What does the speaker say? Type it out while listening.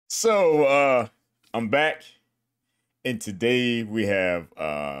So I'm back, and today we have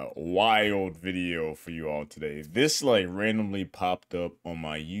a wild video for you all today. This like randomly popped up on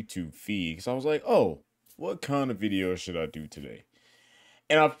my YouTube feed because I was like, oh, what kind of video should I do today?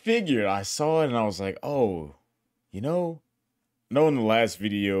 And I figured I saw it and I was like, oh, in the last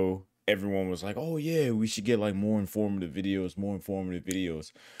video everyone was like, oh yeah, we should get like more informative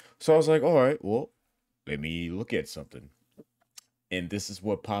videos. So I was like, all right, well, let me look at something. And this is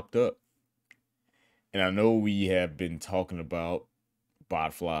what popped up. And I know we have been talking about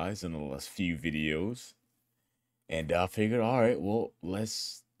botflies in the last few videos. And I figured, all right, well,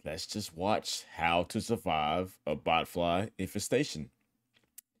 let's just watch how to survive a botfly infestation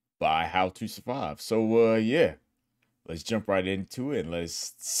by How to Survive. So yeah, let's jump right into it and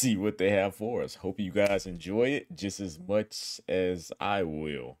let's see what they have for us. Hope you guys enjoy it just as much as I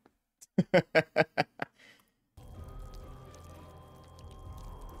will.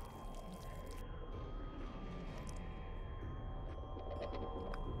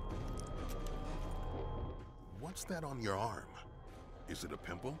 What's that on your arm? Is it a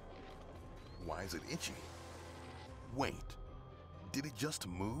pimple? Why is it itchy? Wait, did it just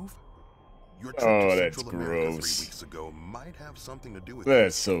move? Your trip to That's Central America 3 gross. weeks ago might have something to do with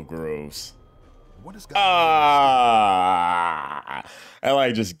That's it. so gross. What has gotten into your skin? That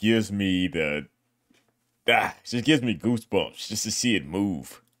like just gives me just gives me goosebumps just to see it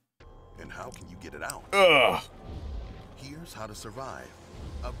move. And how can you get it out? Ugh. Here's how to survive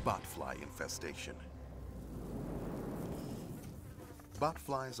a botfly infestation.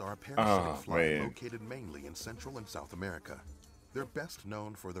 Botflies are a parasitic fly located mainly in Central and South America. They're best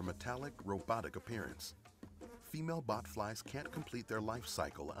known for their metallic, robotic appearance. Female botflies can't complete their life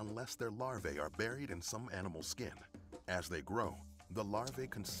cycle unless their larvae are buried in some animal's skin. As they grow, the larvae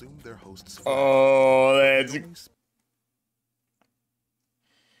consume their host's flesh. Oh, that's...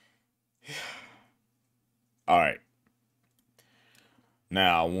 All right.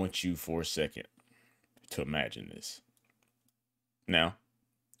 Now, I want you for a second to imagine this. Now,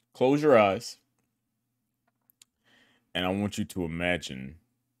 close your eyes. And I want you to imagine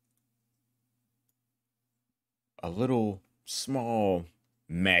a little small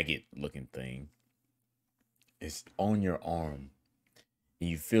maggot-looking thing is on your arm. And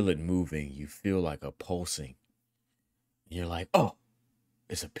you feel it moving. You feel like a pulsing. And you're like, oh,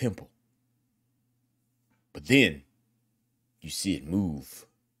 it's a pimple. But then you see it move.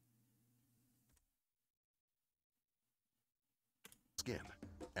 Skin.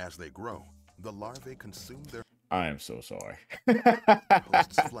 As they grow, the larvae consume their I am so sorry.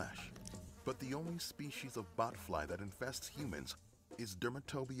 host's flesh. But the only species of botfly that infests humans is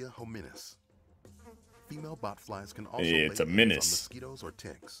Dermatobia hominis. Female botflies can also lay eggs on mosquitoes or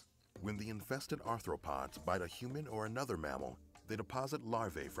ticks. When the infested arthropods bite a human or another mammal, they deposit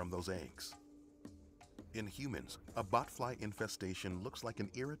larvae from those eggs. In humans, a botfly infestation looks like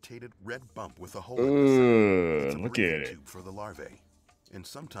an irritated red bump with a hole in the center. It's a breathing tube for the larvae. And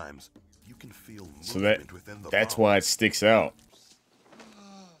sometimes you can feel movement within the that's ball. why it sticks out.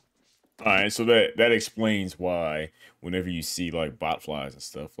 All right, so that explains why whenever you see like botflies and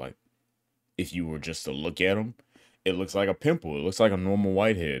stuff, like if you were just to look at them, it looks like a pimple. It looks like a normal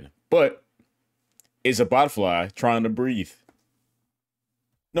whitehead, but it's a botfly trying to breathe.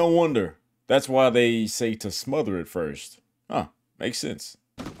 No wonder. That's why they say to smother it first. Huh, makes sense.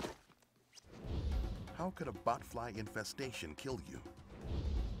 How could a botfly infestation kill you?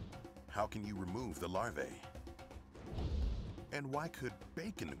 How can you remove the larvae? And why could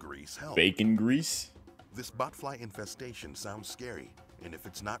bacon grease help? Bacon grease? This botfly infestation sounds scary, and if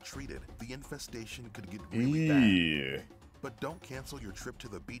it's not treated, the infestation could get really bad. But don't cancel your trip to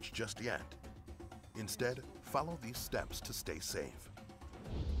the beach just yet. Instead, follow these steps to stay safe.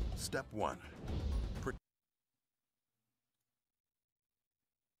 Step 1.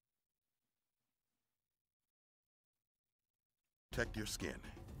 Protect your skin.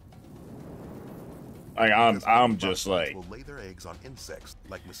 I'm just like... will lay their eggs on insects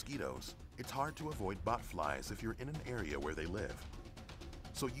like mosquitoes. It's hard to avoid botflies if you're in an area where they live.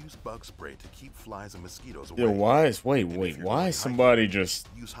 So use bug spray to keep flies and mosquitoes away. Yeah, why is somebody just...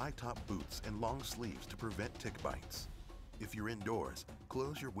 Use high-top boots and long sleeves to prevent tick bites. If you're indoors,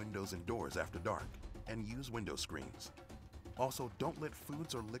 close your windows and doors after dark and use window screens. Also, don't let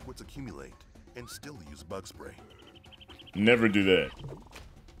foods or liquids accumulate and still use bug spray. Never do that.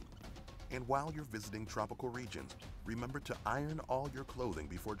 And while you're visiting tropical regions, remember to iron all your clothing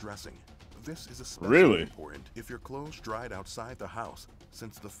before dressing. This is especially important if your clothes dried outside the house,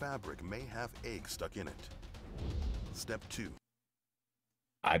 since the fabric may have eggs stuck in it. Step 2.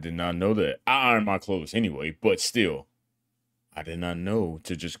 I did not know that. I iron my clothes anyway, but still. I did not know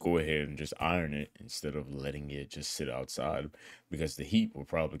to just go ahead and just iron it instead of letting it just sit outside, because the heat will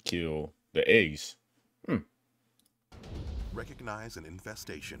probably kill the eggs. Recognize an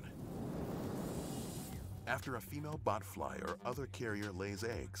infestation. After a female botfly or other carrier lays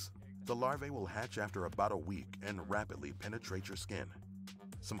eggs, the larvae will hatch after about a week and rapidly penetrate your skin.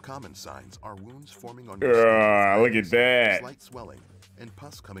 Some common signs are wounds forming on your skin, Look at that. slight swelling, and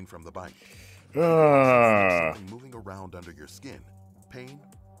pus coming from the bite. You can also feel something moving around under your skin, pain,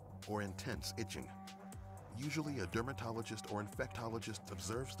 or intense itching. Usually a dermatologist or infectologist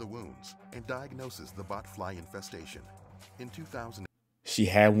observes the wounds and diagnoses the botfly infestation. In 2000, she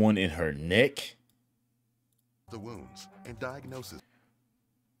had one in her neck. The wounds and diagnosis.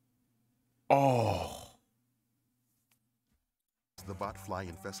 Oh. The botfly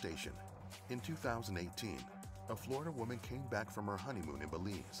infestation. In 2018, a Florida woman came back from her honeymoon in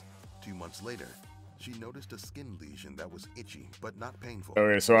Belize. 2 months later, she noticed a skin lesion that was itchy but not painful.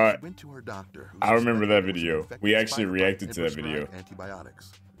 Okay, so I went to her doctor. I remember that video. We actually reacted to that video.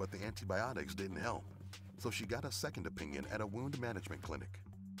 Antibiotics, but the antibiotics didn't help. So she got a second opinion at a wound management clinic.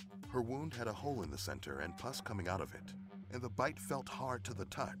 Her wound had a hole in the center and pus coming out of it, and the bite felt hard to the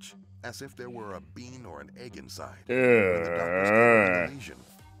touch, as if there were a bean or an egg inside. When the doctors came to the lesion,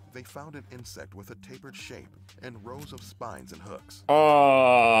 they found an insect with a tapered shape and rows of spines and hooks.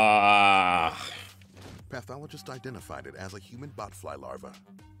 Pathologist identified it as a human botfly larva.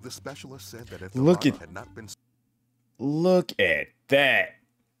 The specialist said that if the larva had not been... Look at that.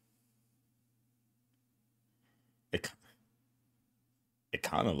 It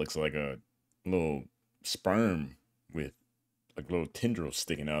kind of looks like a little sperm with like little tendrils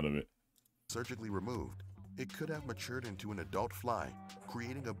sticking out of it. Surgically removed, it could have matured into an adult fly,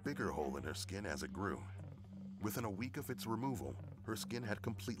 creating a bigger hole in her skin as it grew. Within a week of its removal, her skin had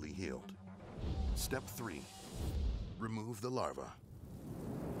completely healed. Step 3. Remove the larva.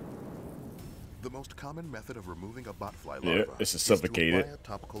 The most common method of removing a botfly larva is to suffocate it. Apply a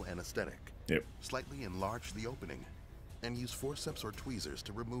topical anesthetic. Slightly enlarge the opening and use forceps or tweezers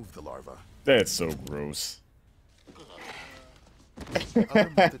to remove the larva. That's so gross.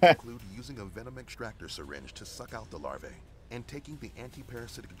 Other methods include using a venom extractor syringe to suck out the larvae, and taking the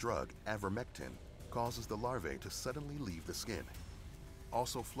antiparasitic drug avermectin causes the larvae to suddenly leave the skin.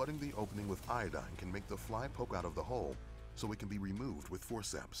 Also, flooding the opening with iodine can make the fly poke out of the hole, so it can be removed with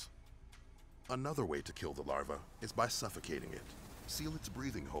forceps. Another way to kill the larva is by suffocating it. Seal its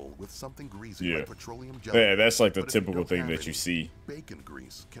breathing hole with something greasy like petroleum jelly. Yeah, that's like the typical thing that you see. Bacon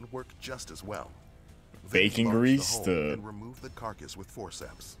grease can work just as well. Bacon grease and remove the carcass with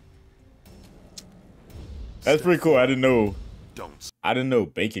forceps. That's pretty cool. I didn't know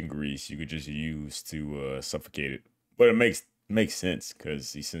bacon grease you could just use to suffocate it. But it makes sense,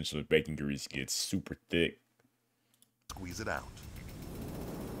 because essentially bacon grease gets super thick. Squeeze it out.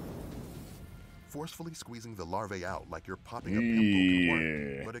 Forcefully squeezing the larvae out like you're popping a pimple can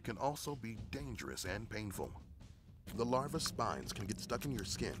work, but it can also be dangerous and painful. The larva's spines can get stuck in your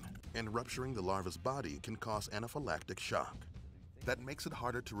skin, and rupturing the larva's body can cause anaphylactic shock. That makes it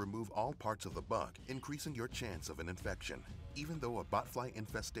harder to remove all parts of the bug, increasing your chance of an infection. Even though a botfly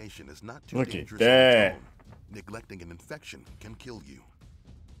infestation is not too dangerous on its own, neglecting an infection can kill you.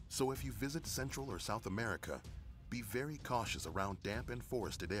 So if you visit Central or South America, be very cautious around damp and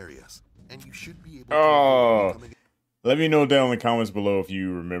forested areas, and you should be able to let me know down in the comments below if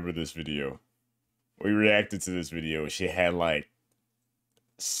you remember this video. We reacted to this video. She had like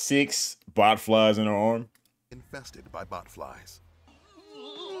 6 botflies in her arm. Infested by botflies.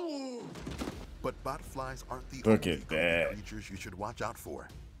 But botflies aren't the only creatures you should watch out for.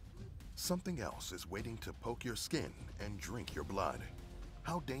 Something else is waiting to poke your skin and drink your blood.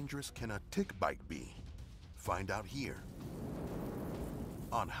 How dangerous can a tick bite be? Find out here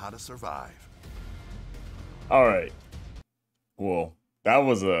on How to Survive. All right. Well, that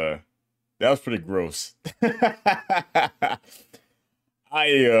was pretty gross.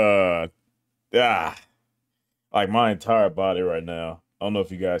 Like my entire body right now. I don't know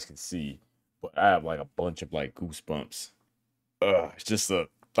if you guys can see, but I have like a bunch of like goosebumps. It's just the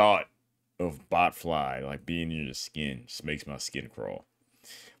thought of botfly like being in your skin just makes my skin crawl.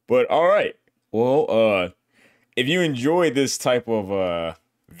 But all right. Well, if you enjoyed this type of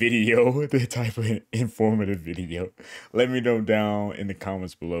video, the type of informative video, let me know down in the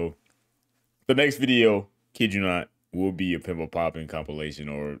comments below. The next video, kid you not, will be a pimple popping compilation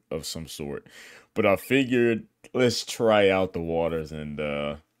or of some sort. But I figured let's try out the waters and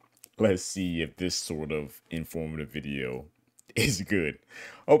let's see if this sort of informative video is good.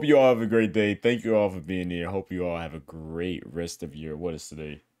 Hope you all have a great day. Thank you all for being here. Hope you all have a great rest of your, what is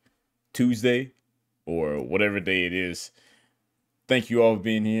today? Tuesday? Or whatever day it is. thank you all for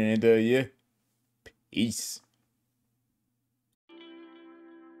being here, and yeah, peace.